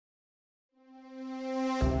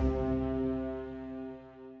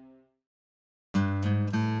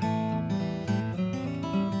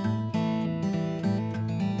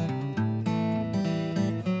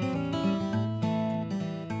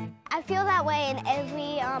way in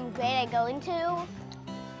every grade I go into,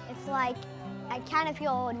 it's like I kind of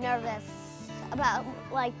feel nervous about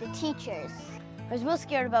like the teachers. I was real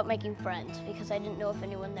scared about making friends because I didn't know if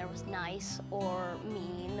anyone there was nice or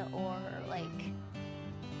mean or like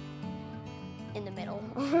in the middle.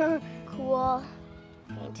 Cool,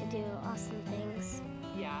 getting to do awesome things.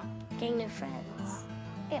 Yeah. Getting new friends.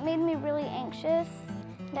 It made me really anxious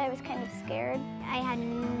and I was kind of scared. I had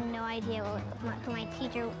no idea who my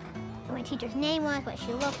teacher's name was, what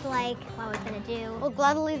she looked like, what I was gonna do. Well,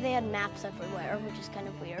 gladly they had maps everywhere, which is kind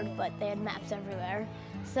of weird, but they had maps everywhere.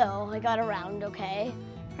 So I got around okay.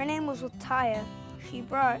 Her name was Lataya. She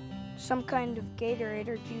brought some kind of Gatorade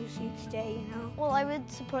or juice each day, you know. Well, I would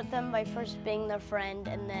support them by first being their friend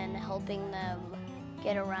and then helping them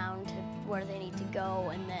get around to where they need to go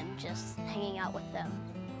and then just hanging out with them.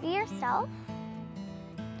 Be yourself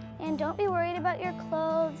and don't be worried about your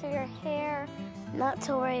clothes or your hair. Not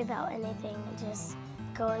to worry about anything, just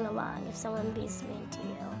going along. If someone be mean to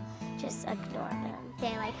you, just ignore them.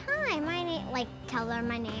 Say like, hi, my name, like tell them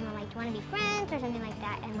my name, or like, do you want to be friends or something like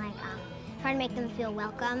that, and like try to make them feel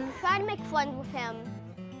welcome. Try to make friends with him,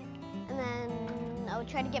 and then I would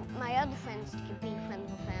try to get my other friends to be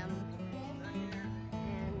friends with him.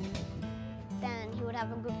 And then he would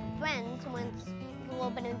have a group of friends. Once a little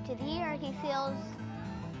bit into the year, he feels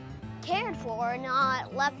cared for,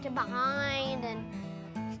 not left behind, and